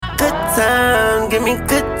time, give me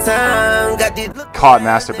good time. Got these Caught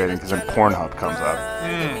masturbating because then Pornhub comes up.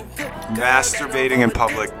 Masturbating in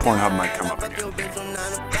public, Pornhub might come up again.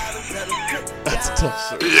 That's a tough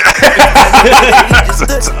search.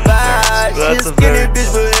 That's That's a very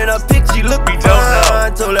bitch, but in a picture she look We don't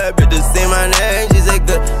know. Told that bitch to say my name. She said,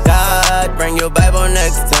 good God, bring your Bible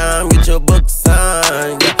next time. Get your book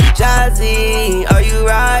signed. Yeah. Jazzy, are you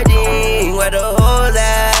riding? Where the hoes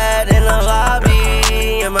at in the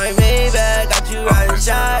lobby? In my Maybach, got you riding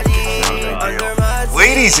shoddy. Under my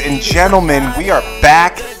Ladies and gentlemen, we are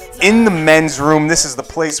back in the men's room. This is the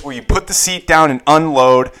place where you put the seat down and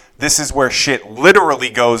unload. This is where shit literally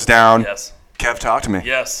goes down. Yes. Kev, talk to me.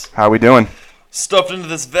 Yes. How we doing? Stuffed into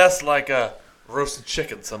this vest like a roasted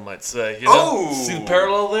chicken, some might say. You know? Oh. See the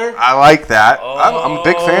parallel there? I like that. I'm a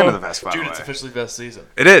big fan of the vest, by Dude, the way. it's officially vest season.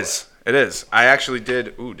 It is. It is. I actually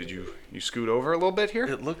did. Ooh, did you scoot over a little bit here?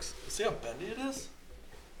 It looks. See how bendy it is?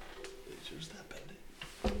 Is yours that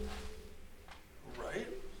bendy? Right?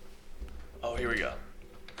 Oh, here we go.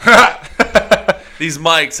 These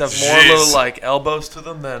mics have more Jeez. little like elbows to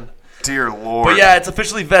them than. Dear Lord. But yeah, it's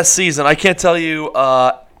officially vest season. I can't tell you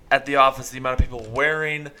at the office the amount of people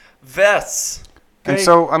wearing vests. And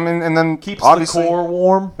so, I mean, and then Keeps obviously, the core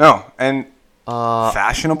warm. No, and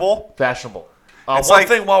fashionable. Fashionable. It's One like-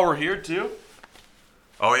 thing while we're here too.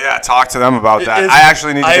 Oh yeah, talk to them about that. is- I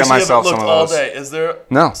actually need to get myself haven't some of looked those. all day. Is there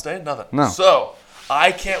No. stain? Nothing. No. So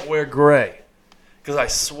I can't wear gray because I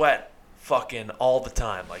sweat fucking all the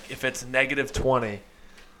time. Like if it's negative 20,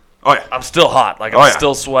 Oh yeah. I'm still hot. Like I'm Oh, yeah.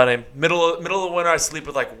 still sweating. Middle of the winter, I sleep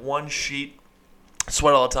with like one sheet.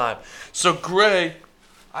 Sweat all the time. So gray,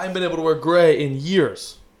 I haven't been able to wear gray in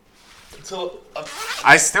years. Until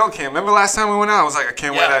I still can't. Remember last time we went out? I was like, I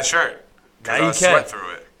can't wear Yeah. that shirt. Now Because you I can. sweat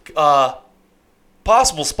through it.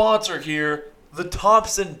 possible sponsor here, the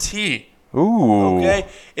Thompson Tee. Ooh. Okay,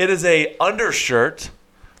 it is a undershirt,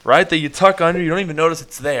 right, that you tuck under. You don't even notice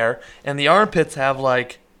it's there, and the armpits have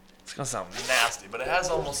like, it's gonna sound nasty, but it has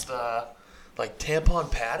almost like tampon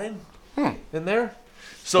padding in there.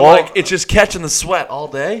 So Well- like it's just catching the sweat all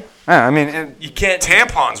day. Yeah, I mean, You can't.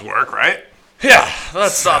 tampons work, right? Yeah,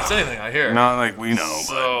 that stops anything I hear. Not like we know,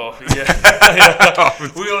 So yeah,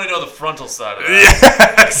 we only know the frontal side of it,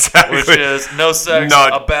 but exactly. which is no sex, No.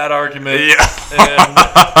 a bad argument, Yeah.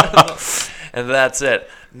 and that's it.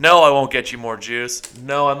 No, I won't get you more juice.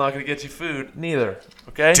 No, I'm not gonna get you food. Neither.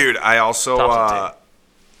 Okay. Dude, I also Thompson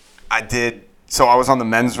I was on the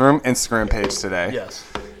men's room Instagram page today. Yes.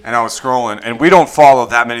 And I was scrolling, and we don't follow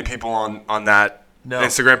that many people on that No.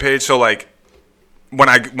 Instagram page. So like, when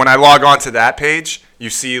I log on to that page, you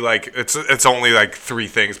see like it's only like 3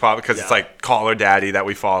 things probably because it's Yeah. like Caller Daddy that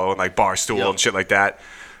we follow and like Barstool Yep. and shit like that,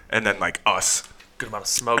 and then like us. Good amount of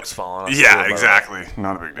smoke's falling. On Yeah, exactly.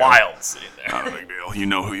 Not a big deal. Wild sitting there. Not a big deal. You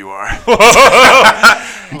know who you are.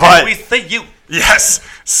 But we think you. Yes.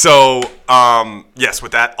 So, yes,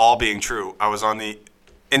 with that all being true, I was on the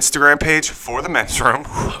Instagram page for the men's room.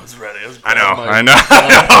 I was ready. I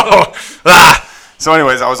know. So,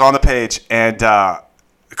 anyways, I was on the page, and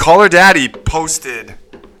Caller Daddy posted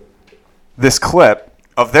this clip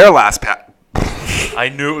of their last I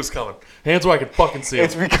knew it was coming. Hands where I could fucking see it.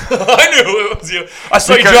 It's because I knew it was you. I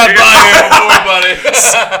saw you Because- drive by here. Don't worry about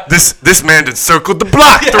it. this man encircled the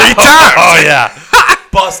block 3 times. Oh yeah.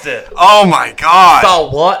 Busted. Oh my god.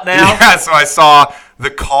 Saw what now? Yeah, so I saw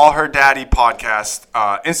the Call Her Daddy podcast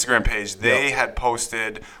Instagram page. They had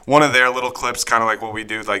posted one of their little clips, kind of like what we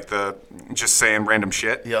do, like the just saying random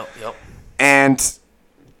shit. Yep. And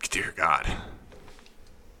dear God,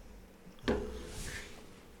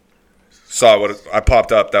 saw what I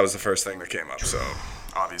popped up. That was the first thing that came up. So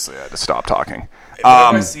obviously I had to stop talking.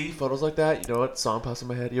 Whenever I see photos like that, you know what song pops in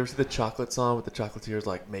my head? You ever see the chocolate song with the chocolatiers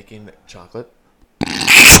like making chocolate?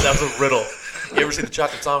 That was a riddle. You ever see the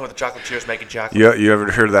chocolate song with the chocolatiers making chocolate? You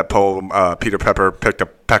ever heard of that poem? Peter Pepper picked a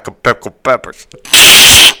peck of pickled peppers.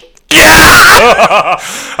 Yeah!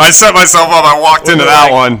 I set myself up. I walked into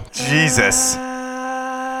that one. Jesus.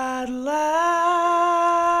 At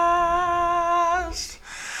last.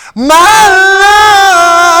 My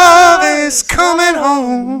love is coming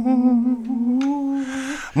home.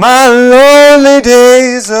 My lonely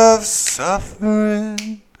days of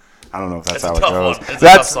suffering. I don't know if that's It's a how it tough goes. one. It's a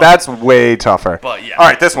tough song. That's way tougher. But, yeah. All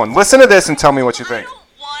right, this one. Listen to this and tell me what you think.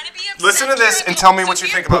 Listen Listen to this and tell me what you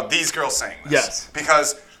think about these girls saying this. Yes.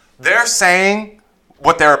 Because they're saying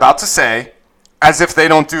what they're about to say as if they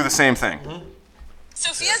don't do the same thing.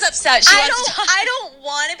 Sophia's upset. I don't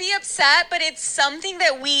want to be upset, but it's something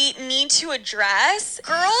that we need to address.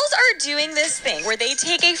 Girls are doing this thing where they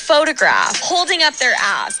take a photograph holding up their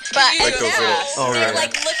ass, but Like those little- they're right.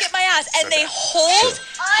 like, look at my ass, and they hold.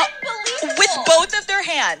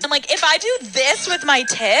 hands. I'm like, if I do this with my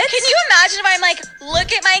tits, can you imagine if I'm like,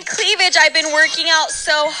 look at my cleavage, I've been working out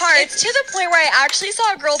so hard. It's to the point where I actually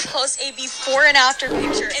saw a girl post a before and after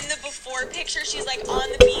picture. In the before picture, she's like on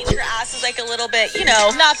the beach, her ass is like a little bit,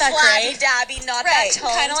 not that flabby, great. Dabby, not that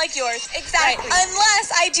toned. Kind of like yours. Exactly. Right.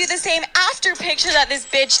 Unless I do the same after picture that this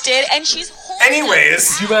bitch did, and she's holding.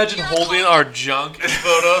 Anyways. Could you imagine holding our junk in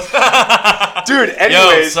photos? Dude, anyways. Yo,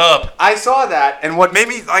 what's up? I saw that, and what made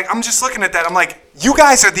me, I'm just looking at that, I'm like, you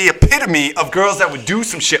guys are the epitome of girls that would do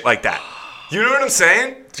some shit like that. You know what I'm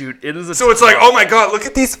saying? Dude, it is a So it's like, oh my god, look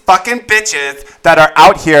at these fucking bitches that are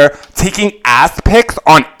out here taking ass pics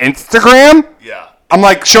on Instagram. Yeah. I'm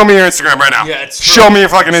like, show me your Instagram right now. Yeah, it's show me your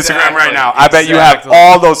fucking Instagram right now. I bet you have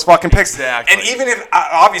all those fucking pics. Exactly. And even if,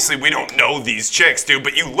 obviously, we don't know these chicks, dude,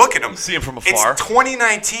 but you look at them. See them from afar. It's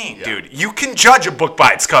 2019, dude. You can judge a book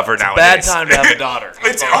by its cover nowadays. Bad time to have a daughter.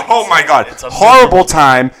 Oh my god. It's a horrible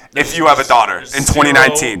time if you have a daughter in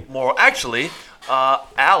 2019. More actually,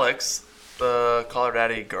 Alex, the Caller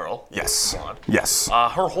Daddy girl. Yes. Blonde, Yes.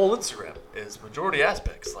 her whole Instagram is majority ass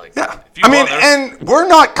pics. Like, Yeah, if you I mean, go there- and we're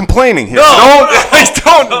not complaining here. No,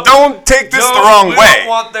 Don't take this the wrong we way. don't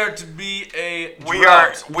want there to be a. We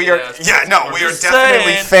are, we are just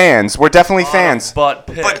definitely saying, fans. We're definitely fans. But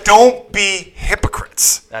pics. But don't be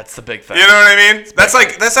hypocrites. That's the big thing. You know what I mean? That's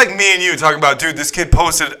like me and you talking about, dude, this kid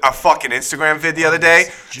posted a fucking Instagram vid the other day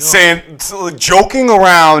joking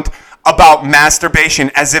around about masturbation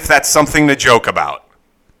as if that's something to joke about.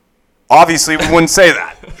 Obviously, we wouldn't say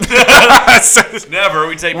that. Never.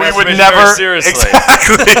 We take We would masturbation never. very seriously.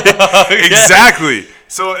 Exactly. Exactly.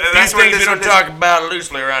 So that's These things we don't talk about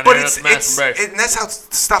loosely around But here. it's That's masturbation. and that's how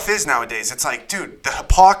stuff is nowadays. It's like, dude, the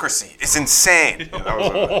hypocrisy is insane. That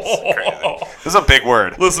was crazy. This is a big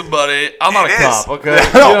word. Listen, buddy, I'm not a It cop, is. okay? No.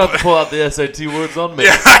 You don't have to pull out the SAT words on me.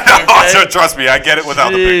 Yeah, I know. Okay? So trust me, I get it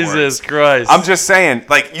without the big words. Jesus Christ. I'm just saying,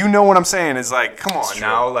 like, you know what I'm saying is like, come on true.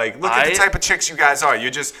 now, like, look at the type of chicks you guys are.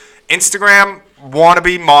 You're just Instagram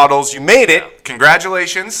wannabe models. You made it.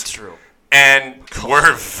 Congratulations. It's true. And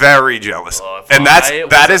we're very jealous. If And I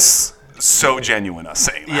that is so genuine, us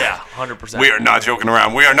saying that. Yeah, 100%. We are not joking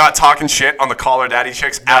around. We are not talking shit on the Caller Daddy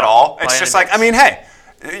chicks at all. It's by just any like, I mean, hey,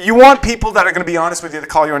 you want people that are going to be honest with you to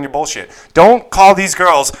call you on your bullshit. Don't call these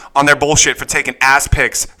girls on their bullshit for taking ass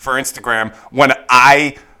pics for Instagram when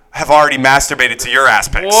I have already masturbated to your ass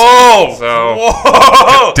pics. Whoa! So,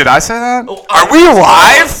 Whoa! did I say that? Oh, Are we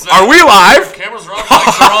live? Are we live? Cameras are on,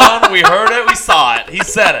 mics are on. We heard it. We saw it. He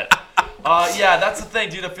said it. Yeah, that's the thing,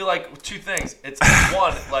 dude. I feel like two things. It's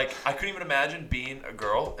one, like, I couldn't even imagine being a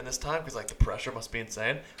girl in this time because, like, the pressure must be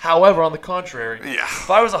insane. However, on the contrary,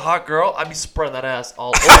 if I was a hot girl, I'd be spreading that ass all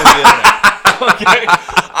over the internet. Okay?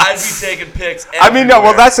 I'd be taking pics everywhere. I mean, no,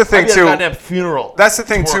 well, that's the thing, I'd be at too. a goddamn funeral. That's the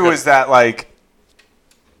thing, too, is that, like,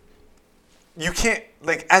 you can't,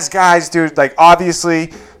 like, as guys, dude, like,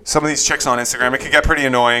 obviously, some of these chicks on Instagram, it could get pretty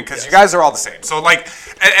annoying because you guys are all the same. So, like,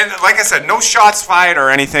 and like I said, no shots fired or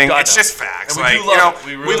anything. God, it's no. just facts. And we Like, do love it.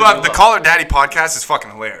 We really love do the love Caller Daddy podcast is fucking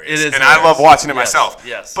hilarious. It is and I hilarious. love watching it Yes, myself.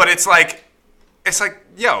 yes. But it's like,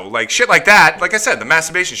 yo, like shit like that. Like I said, the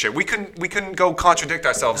masturbation shit. We couldn't go contradict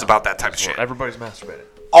ourselves about that type of shit. Everybody's masturbating.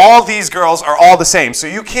 All these girls are all the same. So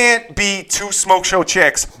you can't be two smoke show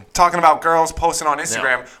chicks talking about girls posting on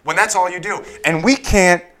Instagram when that's all you do. And we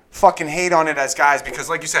can't fucking hate on it as guys because,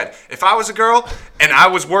 like you said, if I was a girl and I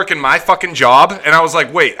was working my fucking job and I was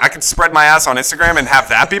like, wait, I could spread my ass on Instagram and have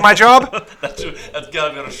that be my job? That's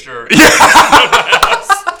gotta be on a shirt.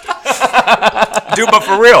 Dude, but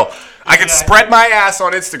for real, I could spread my ass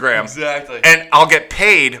on Instagram. Exactly. And I'll get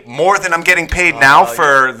paid more than I'm getting paid now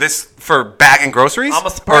for bagging groceries I'm gonna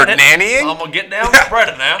or spread it. nannying. I'm gonna get down and spread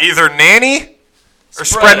it now. Either nanny or Spread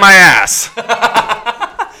spread it. my ass.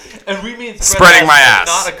 And we mean Spreading my ass.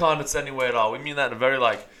 Not a condescending way at all. We mean that in a very,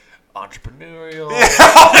 like, entrepreneurial.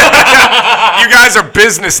 You guys are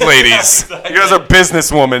business ladies. Exactly. You guys are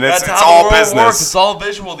businesswomen. It's That's how all the world business. works. It's all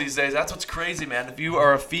visual these days. That's what's crazy, man. If you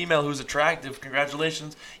are a female who's attractive,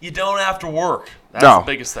 congratulations. You don't have to work. That's No. the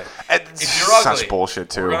biggest thing. It's If you're ugly, such bullshit,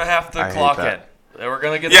 too. we're gonna have to I hate clock that. in. We're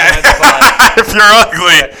gonna get the Yeah. 9 to 5. If you're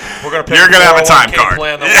ugly, We're gonna pick you're gonna have a 401k time card.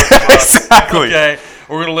 plan that Yeah, works for us. exactly. Okay,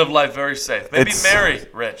 we're gonna live life very safe. Maybe It's- marry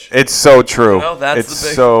rich. It's so true. You know, that's it's the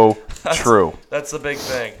big- so That's- true. That's the big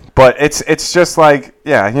thing, But it's just like,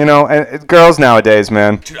 yeah, you know, and girls nowadays,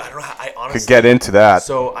 man, dude. I don't know how. I honestly could get into that.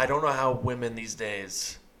 So I don't know how women these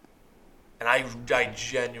days, and I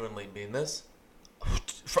genuinely mean this.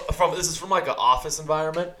 From this is from like an office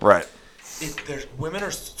environment. Right. There's women are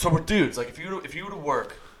so we're dudes. Like if you were to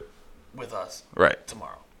work with us Right.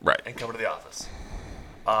 tomorrow, Right. and come to the office,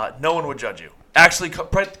 no one would judge you. Actually,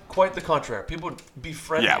 quite the contrary. People would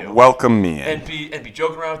befriend you. Welcome me in. And be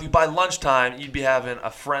joking around with you. By lunchtime, you'd be having a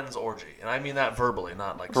friends orgy, and I mean that verbally,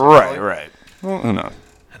 not like sexually. Right. Well, who knows?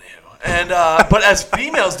 And but as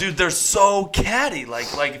females, dude, they're so catty. Like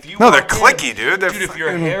if you No, they're walk in, clicky, dude. They're if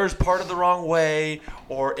your hair's parted the wrong way,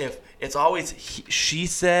 or if it's always she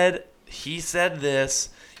said, he said this.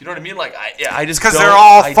 You know what I mean? Like I just because they're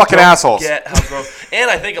all fucking assholes. Get how gross. And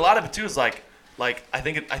I think a lot of it too is like I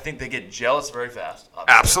think they get jealous very fast.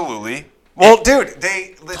 Obviously. Absolutely. Well, dude,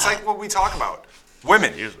 it's like what we talk about.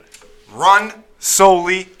 Women run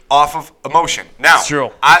solely off of emotion. Now, it's true.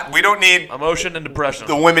 We don't need emotion and depression.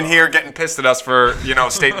 The women here getting pissed at us for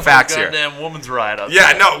stating facts here. Goddamn woman's riot.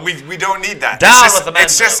 Yeah, no, we don't need that. Down with the men.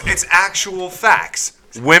 It's actual facts.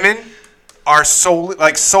 Women are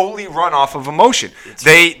solely run off of emotion.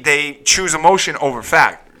 They choose emotion over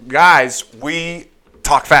fact. Guys, we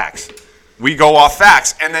talk facts. We go off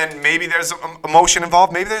facts, and then maybe there's emotion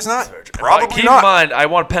involved. Maybe there's not. Probably keep not. in mind, I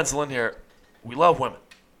want to pencil in here. We love women.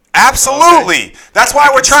 Absolutely. Okay. That's why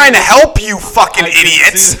we're trying to help you fucking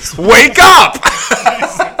idiots. Wake up.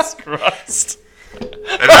 Jesus Christ.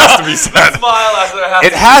 It has to be said.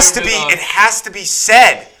 It has to be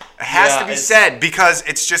said. It has to be said because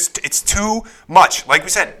it's too much. Like we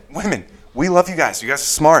said, women, we love you guys. You guys are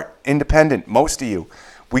smart, independent, most of you.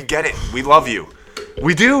 We get it. We love you.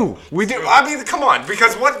 We do. I mean, come on.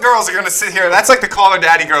 Because what girls are going to sit here? That's like the Call Her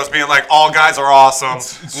Daddy girls being like, all guys are awesome.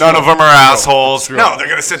 None of them are assholes. No, they're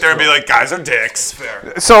going to sit there and be like, guys are dicks.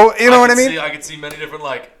 Fair. So, you know what I mean? I could see many different,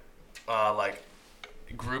 like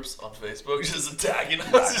groups on Facebook just attacking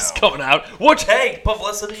us, just coming out. Which, hey,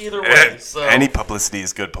 publicity either way. So any publicity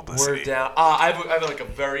is good publicity. We're down. I have like a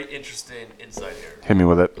very interesting insight here. Hit me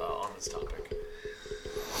with it. On this topic.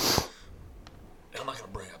 I'm not going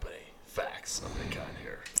to bring up any facts of any kind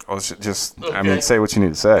here. Well, say what you need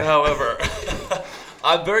to say. However,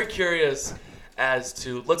 I'm very curious as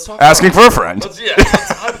to, let's talk asking for a friend. Let's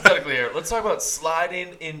hypothetically here. Let's talk about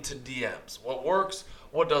sliding into DMs. What works,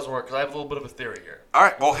 what doesn't work, because I have a little bit of a theory here. All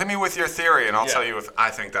right, well, hit me with your theory, and I'll tell you if I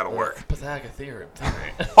think that'll work. Pythagorean theory.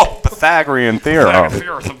 Pythagorean theory.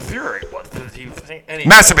 Pythagorean theory. What did you think? Anyway.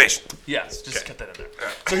 Masturbation. Yes, just get that in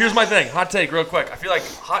there. So here's my thing. Hot take, real quick. I feel like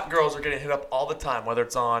hot girls are getting hit up all the time, whether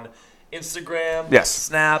it's on Instagram,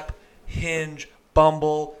 Snap, Hinge,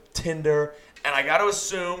 Bumble, Tinder, and I got to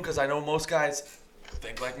assume, because I know most guys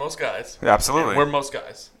think like most guys. Absolutely. We're most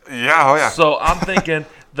guys. Yeah, oh yeah. So I'm thinking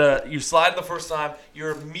you slide the first time,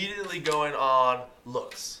 you're immediately going on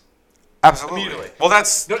looks. Absolutely. Immediately. Well,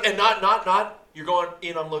 that's and not you're going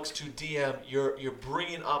in on looks to DM. You're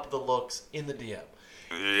bringing up the looks in the DM.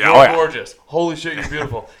 Yeah, you're gorgeous. Holy shit, you're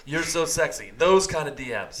beautiful. You're so sexy. Those kind of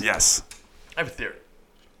DMs. Yes. I have a theory.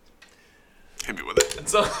 Hit me with it. And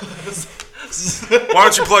so, why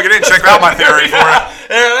don't you plug it in? Check out my theory for it.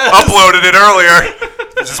 Uploaded it earlier.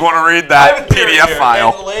 I just want to read that PDF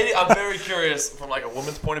file. And lady, I'm very curious from like a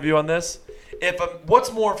woman's point of view on this.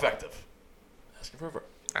 What's more effective? Asking for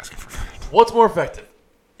a friend. What's more effective?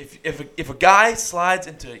 If a guy slides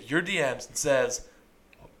into your DMs and says,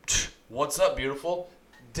 "What's up, beautiful?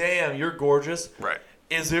 Damn, you're gorgeous." Right.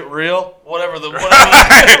 Is it real? Whatever it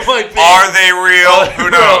might be. Are they real? Who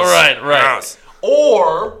knows? Right. Who knows?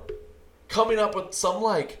 Or coming up with some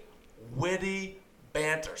like witty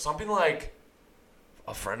banter, something like,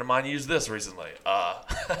 a friend of mine used this recently.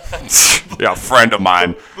 Yeah, a friend of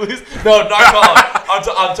mine. Please? No, not Colin.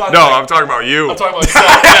 I'm talking. No, I'm talking about you. I'm talking about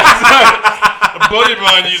myself. A buddy of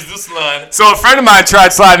mine used this line. So a friend of mine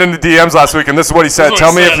tried sliding into DMs last week, and this is what he said.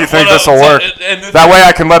 Tell me if you think this will work. That way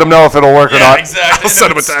I can let him know if it'll work or not. Exactly. I'll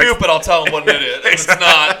send him a text. Stupid, I'll tell him what it is. If it's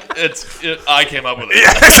not, I came up with it.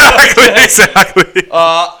 Yeah, exactly.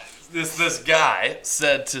 This guy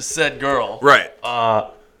said to said girl, right.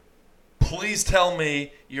 Please tell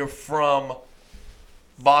me you're from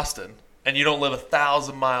Boston and you don't live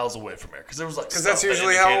 1,000 miles away from here. Because there was like because that's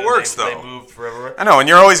usually how it works, though. They moved forever. I know, and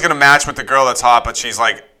you're always going to match with the girl that's hot, but she's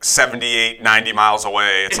like 78, 90 miles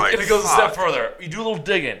away. It's like, if it goes a step further, you do a little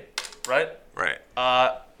digging, right? Right.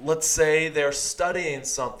 Let's say they're studying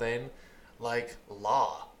something like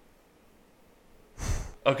law.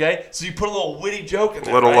 Okay, so you put a little witty joke in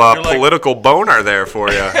there. Little right? political boner there for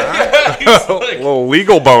you. Huh? A little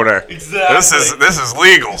legal boner. Exactly. This is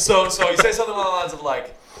legal. So you say something along the lines of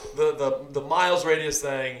like the miles radius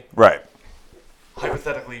thing. Right.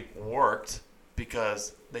 Hypothetically worked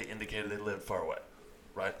because they indicated they lived far away.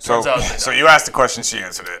 Right. So you asked the question, she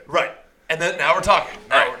answered it. Right. And then now we're talking.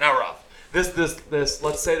 Now we're off. This.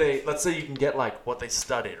 Let's say you can get like what they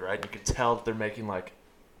studied. Right. You can tell that they're making like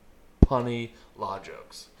punny law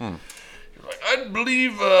jokes. You're Like, I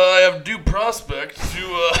believe I have due prospect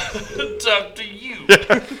to talk to you.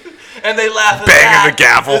 And they laugh at Banging that the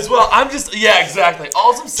gavel. as well. I'm just, exactly.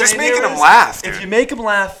 All I'm saying Just making here them is, laugh, dude. if you make them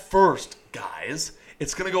laugh first, guys,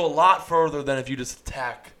 it's going to go a lot further than if you just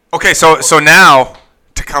attack. Okay, so now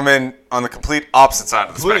to come in on the complete opposite side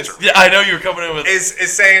of the spectrum Yeah, I know you were coming in with... is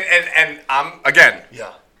saying, and I'm again,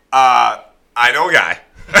 Yeah. I know a guy.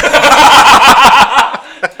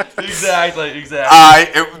 Exactly.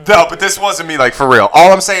 No, but this wasn't me, like, for real.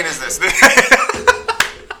 All I'm saying is this.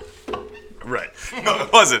 Right. No,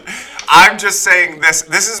 it wasn't. I'm just saying this.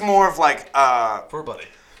 This is more of like, For a buddy.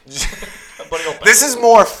 this is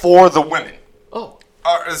more for the women. Oh.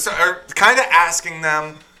 Or kind of asking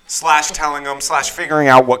them, / telling them, / figuring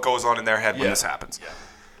out what goes on in their head when this happens. Yeah.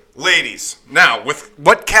 Ladies, now with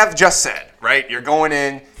what Kev just said, right? You're going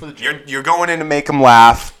in, gym. you're going in to make them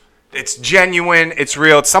laugh. It's genuine. It's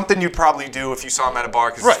real. It's something you'd probably do if you saw him at a bar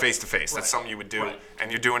because Right. it's face to face. That's something you would do, Right.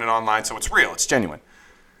 and you're doing it online, so it's real. It's genuine.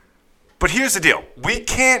 But here's the deal: we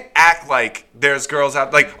can't act like there's girls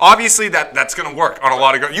out. Like obviously that's gonna work on a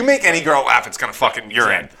lot of girls. You make any girl laugh, it's gonna fucking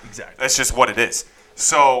you're in. Exactly. That's just what it is.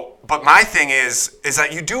 So, but my thing is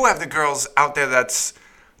that you do have the girls out there that's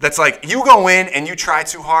like you go in and you try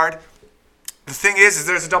too hard. The thing is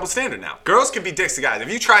there's a double standard now. Girls can be dicks to guys.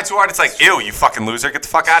 If you try too hard, it's like, ew, you fucking loser, get the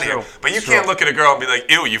fuck out of here. But you can't look at a girl and be like,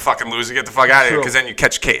 ew, you fucking loser, get the fuck out of here, because then you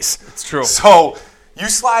catch a case. It's true. So you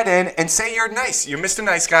slide in and say you're nice. You're Mr.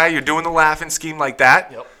 Nice Guy. You're doing the laughing scheme like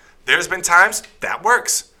that. Yep. There's been times that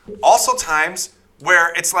works. Also times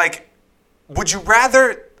where it's like, would you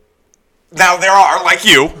rather... Now, there are, like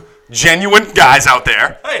you, genuine guys out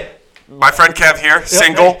there. Hey. My friend Kev here,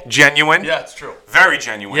 single, hey. genuine. Yeah, it's true. Very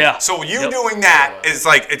genuine. Yeah. So you Yep. doing that is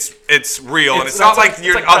like, it's real. And it's not like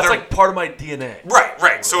your other... That's like part of my DNA.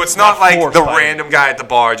 Right. So it's not like forced the by random guy at the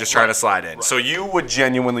bar just trying to slide in. So you would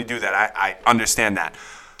genuinely do that. I understand that.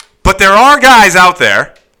 But there are guys out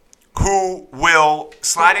there who will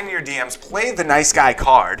slide into your DMs, play the nice guy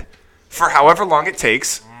card for however long it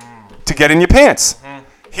takes to get in your pants.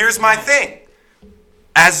 Here's my thing.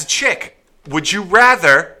 As a chick, would you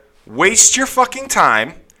rather waste your fucking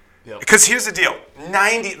time? Because here's the deal.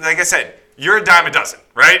 Like I said, you're a dime a dozen,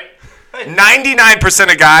 right?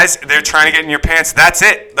 99% of guys, they're trying to get in your pants. That's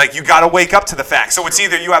it. Like, you got to wake up to the fact. So it's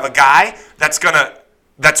either you have a guy that's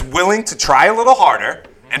willing to try a little harder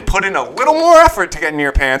and put in a little more effort to get in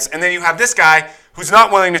your pants, and then you have this guy who's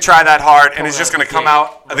not willing to try that hard and is just going to come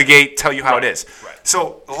out of the gate, tell you how it is.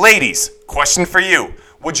 So, ladies, question for you.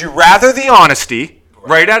 Would you rather the honesty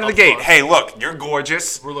right out of the gate? Hey, look, you're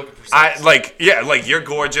gorgeous. We're looking for sex. You're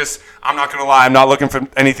gorgeous. I'm not going to lie. I'm not looking for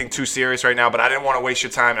anything too serious right now, but I didn't want to waste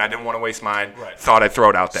your time, and I didn't want to waste mine. Right. Thought I'd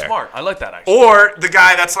throw it out there. Smart. I like that, actually. Or the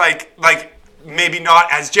guy that's like maybe not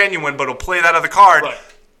as genuine, but will play that other card. Right.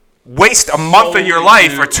 Waste a month of your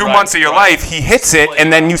life or 2 months of your life. He hits it,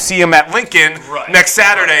 and then you see him at Lincoln next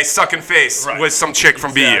Saturday sucking face with some chick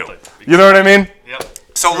from BU. You know what I mean? Yep.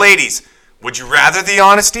 So, ladies, would you rather the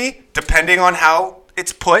honesty, depending on how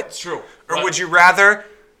it's put? It's true. Or would you rather,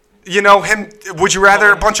 would you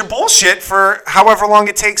rather a bunch of bullshit for however long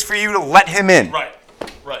it takes for you to let him in? Right.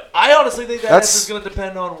 I honestly think that is going to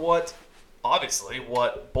depend on what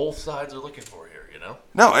both sides are looking for here, you know?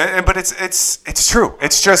 No, but it's true.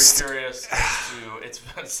 It's just... I'm curious it's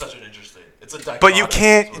such an interesting... It's a dichotomy. But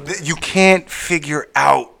you can't figure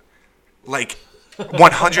out,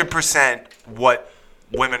 100% what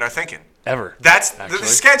women are thinking. Ever. That's the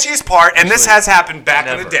sketchiest part, and this has happened back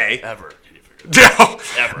in the day. Ever.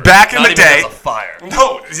 Ever. Back in the day. Not even as a fire.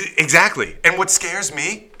 No, exactly. And what scares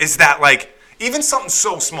me is that, even something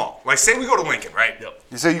so small. Like, say we go to Lincoln, right? Yep.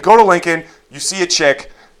 So you go to Lincoln, you see a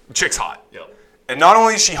chick, the chick's hot. Yep. And not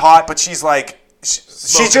only is she hot, but she's like, she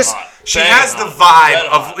has the vibe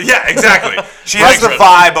of, yeah, exactly. She has the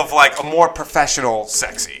vibe of, a more professional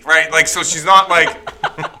sexy, right? So she's not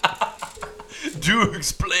Do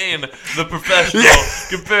explain the professional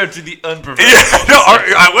compared to the unprofessional. Yeah, no,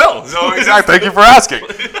 I will. So exactly. Thank you for asking.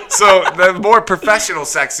 So the more professional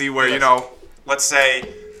sexy, where let's say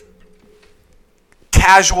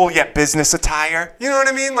casual yet business attire. You know what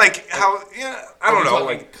I mean? I don't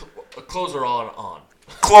know. Clothes are on.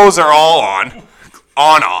 Clothes are all on,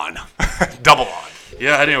 double on.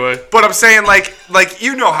 Yeah. Anyway. But I'm saying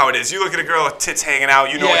you know how it is. You look at a girl with tits hanging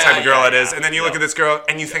out. You know what type of girl it is, and then you look at this girl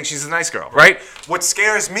and you think she's a nice girl, right? What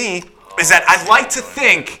scares me is that I'd like to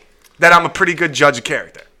think that I'm a pretty good judge of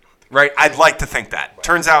character, right? I'd like to think that.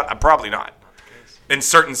 Turns out I'm probably not in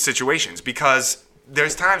certain situations, because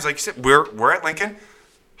there's times, like you said, we're at Lincoln,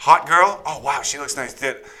 hot girl. Oh wow, she looks nice.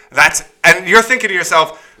 And and you're thinking to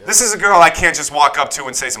yourself, this is a girl I can't just walk up to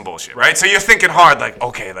and say some bullshit, right? So you're thinking hard, like,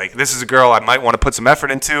 okay, like this is a girl I might want to put some effort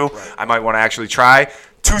into. Right. I might want to actually try.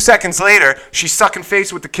 2 seconds later, she's sucking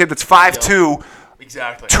face with the kid that's 5'2",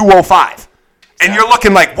 exactly 205, and you're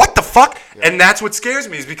looking like, what the fuck? And that's what scares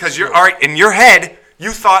me is because you're all right in your head.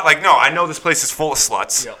 You thought like, no, I know this place is full of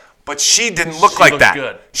sluts, but she didn't look like that.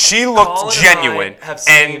 Good. She looked genuine,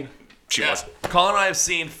 and she was. Colin and I have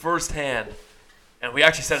seen firsthand. And we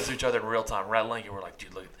actually said it to each other in real time. We're at Lincoln. We're like,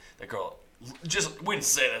 dude, look, that girl. We didn't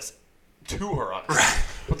say this to her, honestly.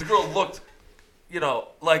 But the girl looked,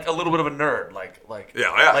 like a little bit of a nerd. Like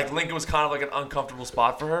Lincoln was kind of like an uncomfortable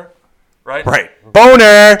spot for her, right? Right.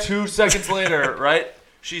 Boner. 2 seconds later, right?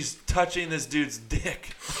 She's touching this dude's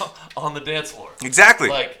dick on the dance floor.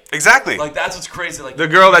 Exactly. Exactly. Like that's what's crazy. Like the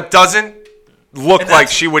girl that doesn't look like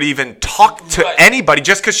she would even talk to anybody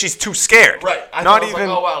just because she's too scared. Right. I was like,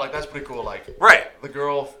 oh wow, like that's pretty cool. Like the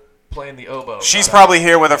girl playing the oboe. She's probably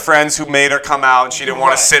here with her friends who made her come out, and she didn't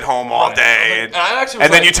want to sit home all day.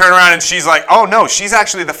 And then you turn around and she's like, oh no, she's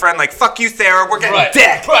actually the friend. Like, fuck you, Sarah, we're getting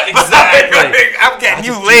dick. Right, exactly. I'm getting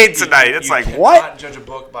you laid tonight. It's like, what? You cannot judge a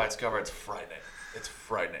book by its cover. It's frightening. It's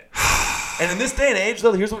frightening. And in this day and age,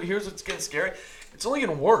 though, here's what's getting scary. It's only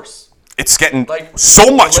getting worse. It's getting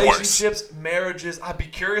so much worse. Relationships, marriages. I'd be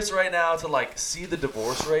curious right now to like see the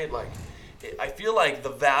divorce rate. Like, I feel like the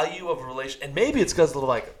value of a relation, and maybe it's because of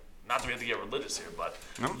like, not that we have to get religious here, but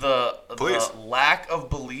the lack of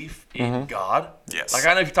belief in God. Yes. Like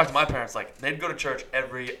I know if you talk to my parents, like they'd go to church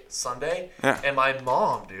every Sunday. Yeah. And my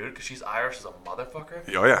mom, dude, because she's Irish, is a motherfucker.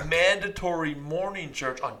 Oh yeah. Mandatory morning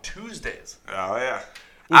church on Tuesdays. Oh yeah.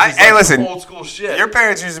 Hey, listen. Old school shit. Your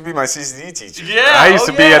parents used to be my CCD teachers. Yeah. I used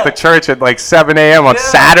to be at the church at like 7 a.m. on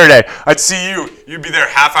Saturday. I'd see you. You'd be there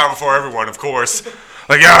half hour before everyone, of course.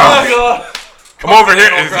 Like, God. Come over here.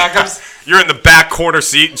 You're in the back corner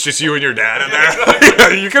seat. It's just you and your dad in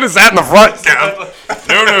there. You could have sat in the front, Kev.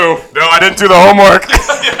 No, I didn't do the homework.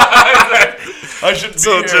 I should be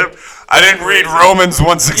here. I didn't read Romans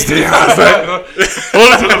 1:16.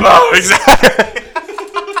 What is it about? Exactly.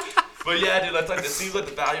 But yeah, dude, that's like it seems like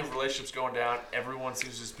the value of relationships going down. Everyone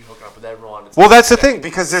seems to just be hooking up with everyone. Well, that's the thing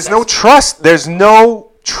because there's no trust. There's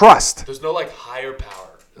no trust. There's no like higher power.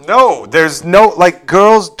 No, there's no like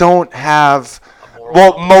girls don't have.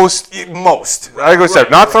 Well, most. Like I said,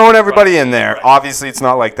 not throwing everybody in there. Right. Obviously, it's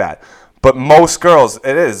not like that. But most girls,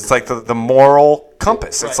 it is. It's like the moral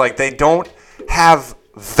compass. It's like they don't have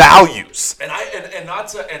values. And not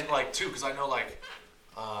to like too, because I know like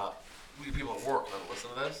we people at work that listen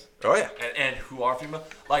to this. Oh yeah. And who are female?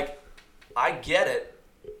 Like, I get it.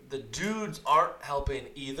 The dudes aren't helping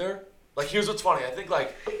either. Like, here's what's funny. I think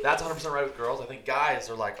like that's 100% right with girls. I think guys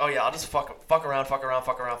are like, oh yeah, I'll just fuck around.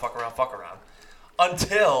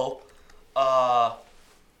 Until,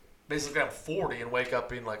 basically I'm 40 and wake up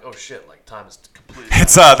being like, oh shit, like time is completely.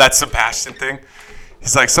 It's that Sebastian thing.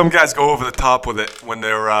 He's like, some guys go over the top with it when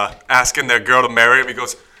they're asking their girl to marry him. He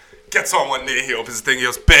goes, gets on one knee, he opens his thing, he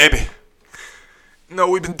goes, baby, no,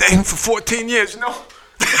 we've been dating for 14 years,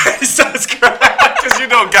 He starts crying because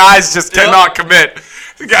guys just cannot commit.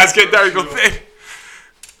 The guys get there, he goes, baby.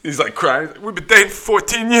 He's like crying. We've been dating for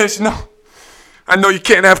 14 years, I know you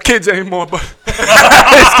can't have kids anymore, but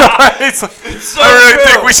I really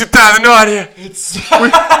think we should tie the knot here.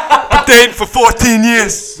 We've been dating for 14 years.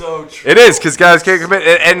 It's so true. It is, because guys can't commit.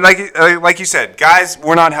 And like you said, guys,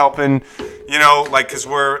 we're not helping, because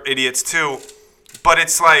we're idiots too. But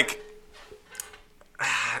it's like,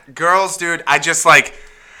 girls, dude, I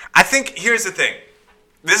think, here's the thing.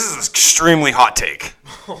 This is an extremely hot take.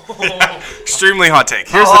 Extremely hot take.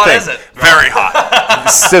 Here's How hot the thing. Is it? Very hot.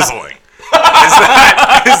 Sizzling.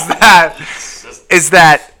 Is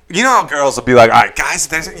that how girls will be like, all right, guys,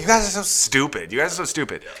 you guys are so stupid.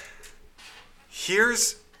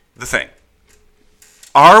 Here's the thing.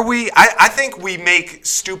 I think we make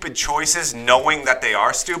stupid choices knowing that they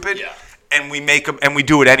are stupid. Yeah. And we make them, and we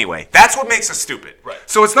do it anyway. That's what makes us stupid. Right.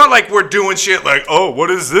 So it's not like we're doing shit like, oh, what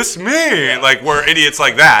does this mean? Yeah. Like we're idiots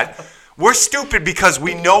like that. We're stupid because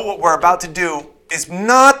we know what we're about to do is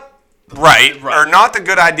not right. Or not the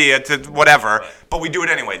good idea to whatever, but we do it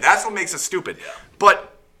anyway. That's what makes us stupid. Yeah.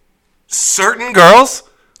 But certain girls,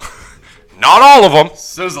 not all of them,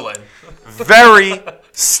 sizzling, very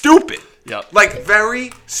stupid. Yep. Like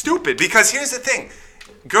very stupid. Because here's the thing,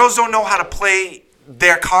 girls don't know how to play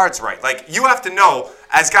their cards right. Like, you have to know,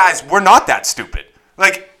 as guys, we're not that stupid.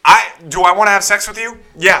 Like, do I want to have sex with you?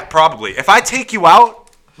 Yeah, probably. If I take you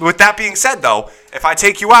out, with that being said, though, if I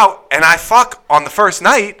take you out and I fuck on the first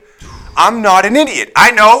night, I'm not an idiot.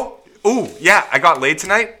 I know, ooh, yeah, I got laid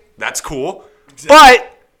tonight. That's cool.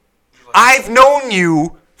 But I've known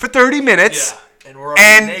you for 30 minutes. Yeah. And we're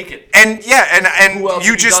already naked. And Who else you have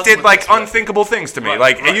you just done did with like this with? unthinkable things to me. Right,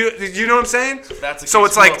 like right. you know what I'm saying? That's the so case.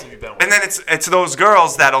 it's Who like, else have you been with? and then it's those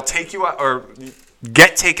girls that'll take you out or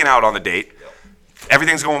get taken out on the date. Yep.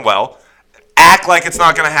 Everything's going well. Act like it's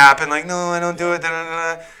not gonna happen. Like, no, I don't do it. Da, da,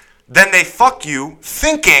 da, da. Then they fuck you,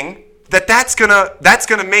 thinking that's gonna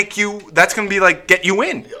be like get you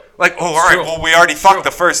in. Yep. Like, oh, all right, True. well, we already fucked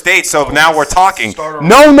the first date, so now we're talking. Start over.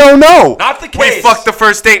 No. Not the We case. fucked the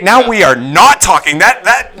first date. Now Yeah. we are not talking.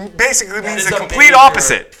 That basically That means is the a complete major-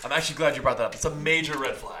 opposite. I'm actually glad you brought that up. It's a major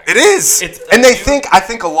red flag. It is. It's- And I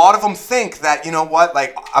think a lot of them think that, you know what,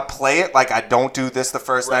 like, I play it like I don't do this the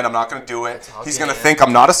first night. I'm not going to do it. how He's it going to is. think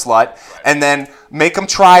I'm not a slut. And then make him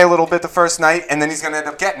try a little bit the first night, and then he's going to end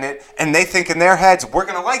up getting it. And they think in their heads, we're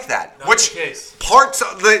going to like that. Not Which the case. parts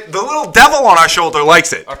of the little devil on our shoulder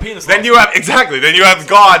likes it. Our penis Then likes you have, exactly. Then you have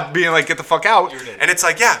God being like, get the fuck out. You're an idiot. And it's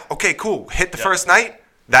like, yeah, okay, cool. Hit the first night.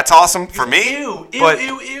 That's awesome for me. Ew. but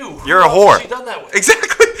Ew. You're a Who else whore. has she done that with?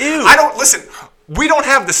 Exactly. Ew. I don't listen. We don't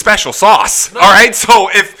have the special sauce. All right. So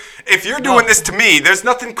if you're doing this to me, there's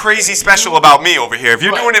nothing crazy special about me over here. If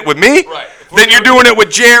you're Right. doing it with me, Right. then you're doing it with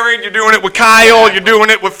Jared. You're doing it with Kyle. You're doing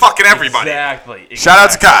it with fucking everybody. Exactly. Shout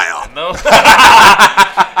out to Kyle. No.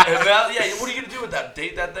 And that, yeah, what are you gonna do with that?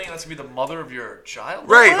 Date that thing? That's gonna be the mother of your child?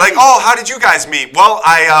 Right. Like, oh, how did you guys meet? Well,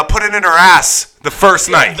 I put it in her ass the first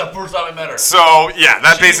night. The first time I met her. So yeah,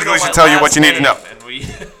 that She didn't basically know should my tell you last what you need to name, know. And we,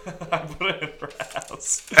 I put it in her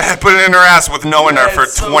ass. Put it in her ass with knowing her Yeah, for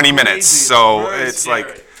it's so 20 crazy. minutes. It's So very it's scary.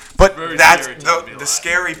 like, but Very that's scary time to be the alive.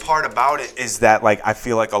 scary part about it is that, like, I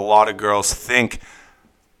feel like a lot of girls think,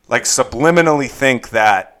 like, subliminally think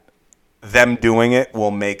that them doing it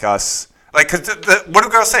will make us, like, because what do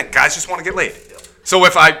girls think? Guys just want to get laid. So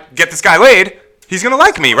if I get this guy laid, he's gonna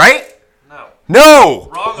like me, right? No,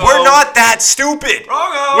 Wrong-o. we're not that stupid.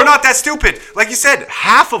 Wrong-o. We're not that stupid. Like you said,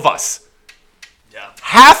 half of us. Yeah.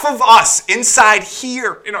 Half of us inside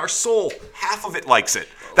here in our soul, half of it likes it.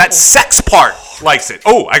 That sex part likes it.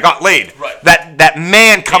 Oh, I got laid. Right. That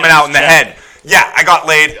man coming out in the check. head. Yeah, I got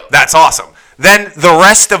laid. That's awesome. Then the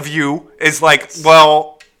rest of you is like,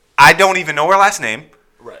 well, I don't even know her last name.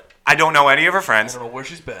 Right. I don't know any of her I friends. don't know where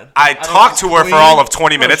she's been. I don't know talked if to she's her for clean. all of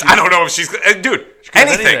 20 No, minutes. she's- I don't know if she's dude. do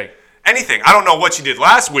Anything. Anything. I don't know what she did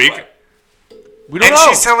last week. Right. We don't And know.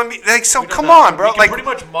 she's telling me, like, so We don't come know. on, bro. We can Like, pretty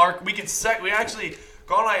much mark. We can we actually,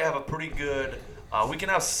 Carl and I have a pretty good. We can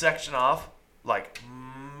now section off like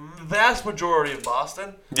vast majority of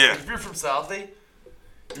Boston. Yeah. Like, if you're from Southie,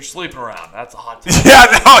 you're sleeping around. That's a hot take. yeah,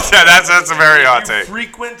 no, yeah, that's a very hot If you take.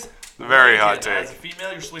 frequent. Very hot As take. a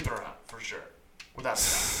female, you're sleeping around for sure, without a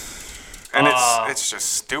doubt. And it's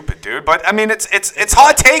just stupid, dude. But I mean, it's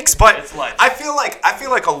hot takes. But It's life. I feel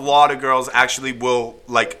like a lot of girls actually will,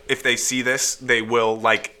 like, if they see this, they will,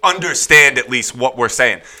 like, understand at least what we're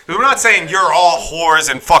saying. 'Cause we're not saying you're all whores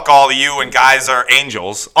and fuck all of you and guys are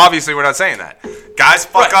angels. Obviously, we're not saying that. Guys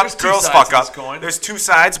fuck Right, up, there's two girls sides fuck to this up. coin. There's two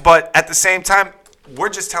sides, but at the same time, we're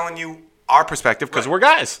just telling you our perspective because we're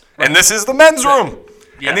guys, and this is the men's room.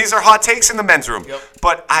 Yeah. And these are hot takes in the men's room. Yep.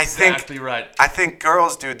 But I Exactly think right. I think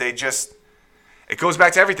girls, dude, they just. It goes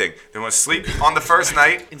back to everything. They want to sleep on the first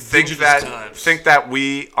night, Indigenous times. think that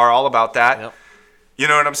we are all about that. Yep. You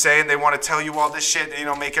know what I'm saying? They want to tell you all this shit, you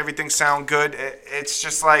know, make everything sound good. It's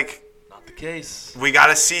just like Not the case. we got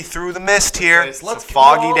to see through the mist here. Let's It's a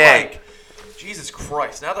foggy day. Like, Jesus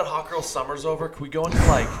Christ! Now that Hot Girl Summer's over, can we go into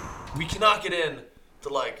like? We cannot get in to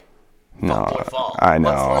like. Fuckboy Fall. I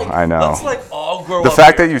know, I know. Let's like all grow The up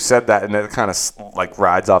fact here. that you said that and it kind of like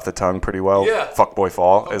rides off the tongue pretty well. Yeah. Fuckboy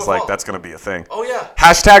fall is Fuckboy like fall. that's gonna be a thing. Oh yeah.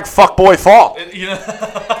 Hashtag fuckboy fall. You know.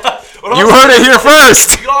 You heard it here first.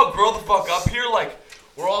 We can all grow the fuck up here. Like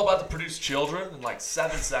we're all about to produce children in like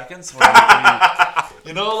 7 seconds.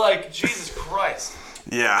 You know, like Jesus Christ.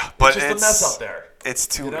 Yeah, but It's just a mess out there. It's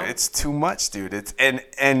too you know? it's too much, dude. It's and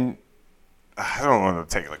I don't want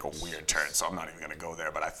to take like a weird turn, so I'm not even gonna go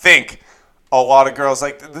there. But I think a lot of girls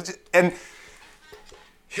like, and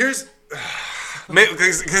here's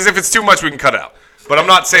because if it's too much, we can cut it out. But I'm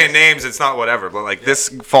not saying names. It's not whatever. But like this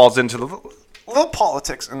falls into the little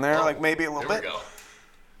politics in there, like maybe a little Here we bit. go.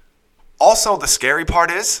 Also, the scary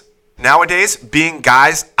part is nowadays being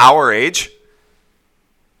guys our age.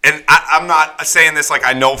 And I'm not saying this like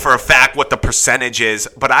I know for a fact what the percentage is,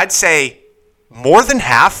 but I'd say more than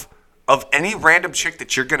half of any random chick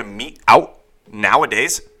that you're going to meet out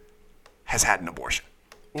nowadays has had an abortion.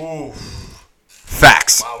 Ooh.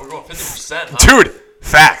 Facts. Wow, we're going 50%. Huh? Dude,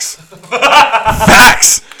 facts.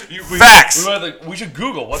 Facts. Facts. We should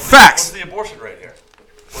Google what's Facts. the abortion rate here.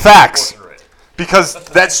 Facts. Abortion rate. Because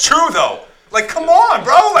that's true, though. Like, come on,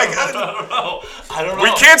 bro. Like, I don't know.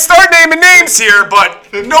 we can't start naming names here,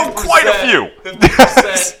 but know quite a few.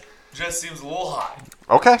 50% just seems a little high.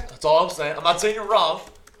 Okay. That's all I'm saying. I'm not saying you're wrong.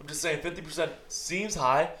 I'm just saying 50% seems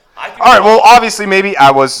high. All right. Well, obviously, maybe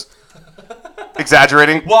I was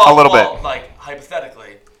exaggerating a little bit. Like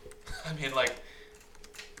hypothetically, I mean, like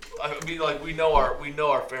we know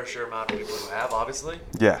our fair share amount of people who have, obviously.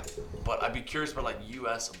 Yeah. But I'd be curious about like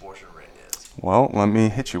U.S. abortion rate is. Well, let me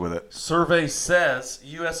hit you with it. Survey says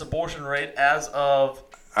U.S. abortion rate as of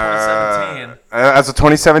 2017. As of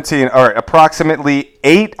 2017, all right, approximately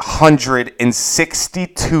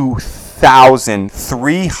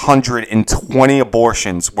 862,320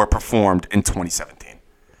 abortions were performed in 2017.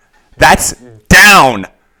 That's down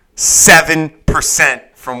 7%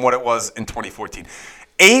 from what it was in 2014.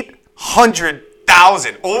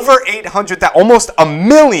 800,000, over 800,000, almost a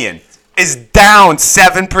million is down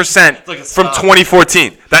 7% like from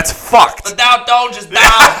 2014. That's fucked. The Dow Jones is down.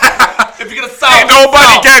 If you're gonna sell, Ain't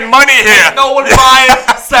nobody sell. getting money here. No one buying.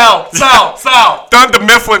 Sell. Dunder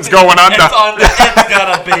Mifflin's going under. It's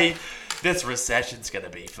gonna be. This recession's gonna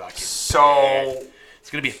be fucking. So,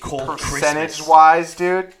 it's gonna be a cold percentage Christmas. wise,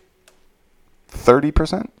 dude,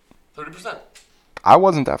 30%. 30%. I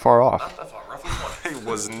wasn't that far off. Not that far. Roughly 20. It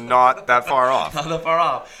was not that far off. Not that far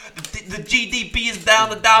off. The GDP is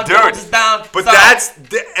down. The Dow Dude, Jones is down. But Sell. that's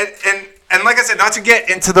and like I said, not to get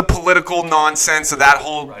into the political nonsense of that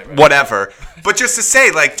whole whatever, but just to say,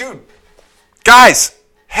 like, dude, guys,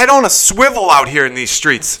 head on a swivel out here in these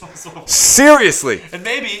streets. Seriously. And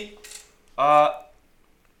maybe, wrap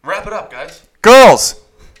it up, guys. Girls,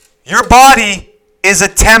 your body is a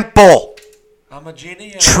temple. I'm a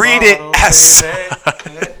genie. Treat it as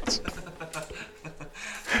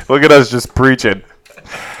Look at us just preaching.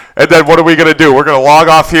 And then what are we going to do? We're going to log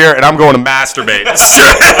off here, and I'm going to masturbate.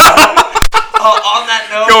 On that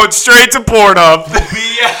note, Going straight to Pornhub.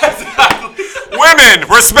 Women,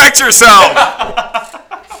 respect yourself.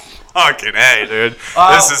 Fucking hey, dude.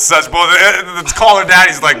 This is such bullshit. The caller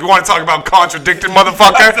daddy's like, you want to talk about contradicting,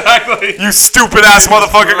 motherfucker? Exactly. You stupid ass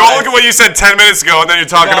motherfucker. Go look at what you said 10 minutes ago, and then you're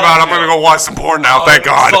talking about, I'm going to go watch some porn now. Thank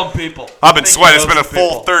God. Some people. I've been sweating. It's been a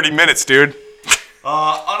full 30 minutes, dude.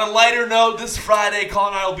 On a lighter note, this Friday,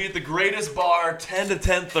 Colin and I will be at the Greatest Bar, 10 to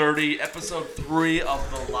 10:30, episode 3 of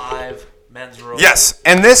the live men's room. Yes,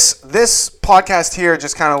 and this podcast here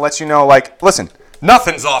just kind of lets you know, like, listen,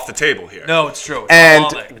 nothing's off the table here. No, it's true. It's And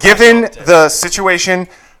all on it. given It's all on the situation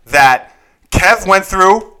that Kev went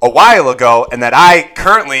through a while ago and that I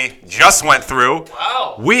currently just went through,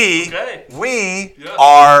 Wow. we Yes.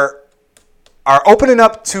 are opening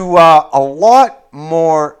up to a lot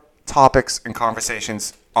more topics and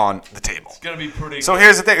conversations on the table. It's going to be pretty So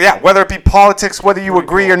here's the thing, whether it be politics, whether you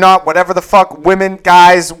agree or not, whatever the fuck, women,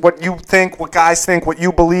 guys, what you think, what guys think, what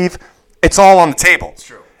you believe, it's all on the table. It's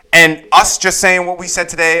true. And us just saying what we said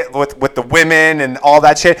today with the women and all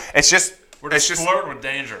that shit, it's just We're just flirting with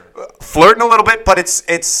danger. flirting a little bit, but it's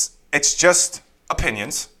just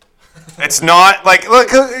opinions. It's not like,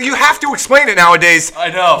 look, you have to explain it nowadays. I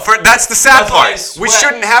know. That's the sad That's why I part. We sweat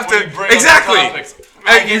shouldn't have when to. you bring up Exactly. topics.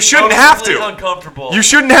 I You get shouldn't have noticeably to. Uncomfortable. You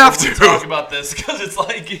shouldn't have when we to. talk about this because it's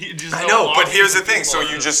like you just. I know, but here's the thing. So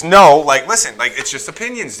you just know, like, listen, like, it's just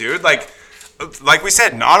opinions, dude. Like we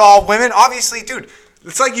said, not all women. Obviously, dude,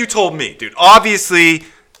 it's like you told me, dude. Obviously,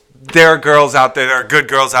 there are girls out there. There are good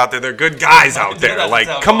girls out there. There are good guys out did there. have to Like,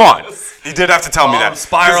 tell come me on. this. You did have to tell me that. I'm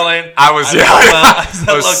spiraling. I was, yeah. I said,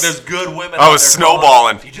 I was- look, there's good women. I out was there,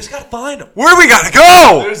 snowballing. Colin. You just gotta find them. Where we gotta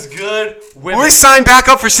go? There's good women. We signed back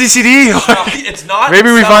up for CCD. It's not.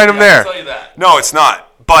 Maybe we find them there. I'll tell you that. No, it's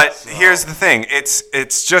not. But here's the thing.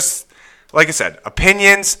 It's just, like I said,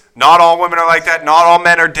 opinions. Not all women are like that. Not all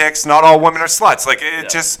men are dicks. Not all women are sluts. Like, it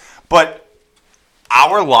just, but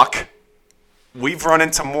our luck, we've run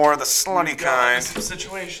into more of the slutty kind Some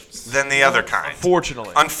situations. than the other kind.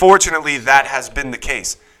 Unfortunately. Unfortunately, that has been the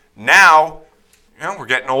case. Now, we're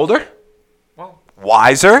getting older, Well,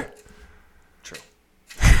 wiser. true.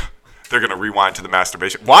 They're going to rewind to the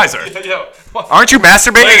masturbation. Wiser. Yo, Aren't you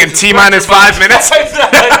masturbating in T-minus 5 minutes?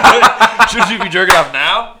 Should you be jerking off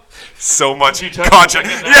now? So much touching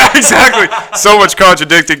it now? Yeah, exactly. So much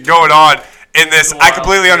contradicting going on in this. I Wild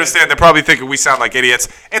completely shit. understand. They're probably thinking we sound like idiots.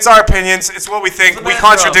 It's our opinions. It's what we think. the We men's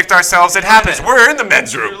contradict room. ourselves. It happens. We're in the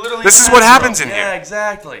men's You're room. literally This is in what the happens in room. here. Yeah,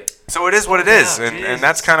 exactly. So it is what it is, Yeah, and Jesus.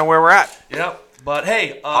 that's kind of where we're at. Yep. But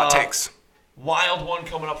hey, Hot takes. wild one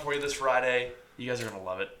coming up for you this Friday. You guys are gonna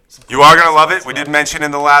love it. Some You are gonna love it. We did mention in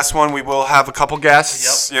the last one we will have a couple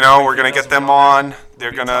guests. Yep. We're gonna get them on.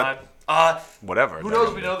 They're gonna whatever. Who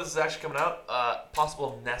knows? We know this is actually coming out.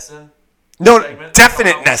 Possible Nesson. No, segment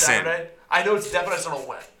definite coming out Nesson. Saturday. I know it's definite. I just don't know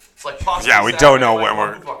when. It's like possibly Yeah, we Saturday, don't know like, when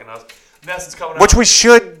we're- who fucking knows? Nesson's coming Which out.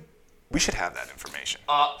 we should have that information.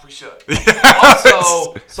 We should.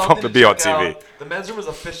 Also, Pump something to to be on check TV. out, the Men's Room is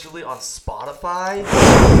officially on Spotify.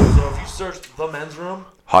 So if you search The Men's Room,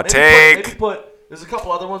 Hot maybe take. there's a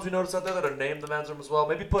couple other ones we noticed out there that are named The Men's Room as well.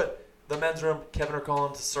 Maybe put The Men's Room, Kevin or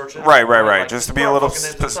Colin to search it. Right. Like, Just to be start a little looking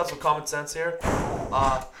into it. Let's have some common sense here.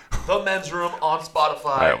 The Men's Room on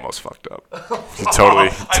Spotify. I almost fucked up. Totally.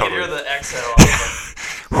 I can hear the exhale.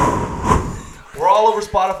 We're all over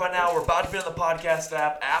Spotify now. We're about to be on the podcast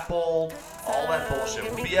app, Apple, all that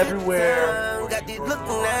bullshit. We'll be everywhere. Got these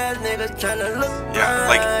looking ass niggas tryna look Yeah,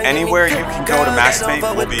 like anywhere you can go to masturbate,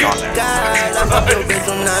 we'll be on there.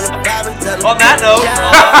 On that note,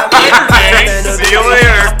 See you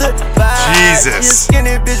later. Jesus.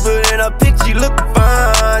 Skinny bitch, but in a pic, she look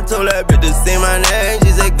fine. Told that bitch to say my name.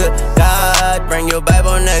 She said, good God, bring your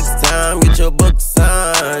Bible next time. Get your book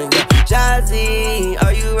signed. Yeah. Jazzy,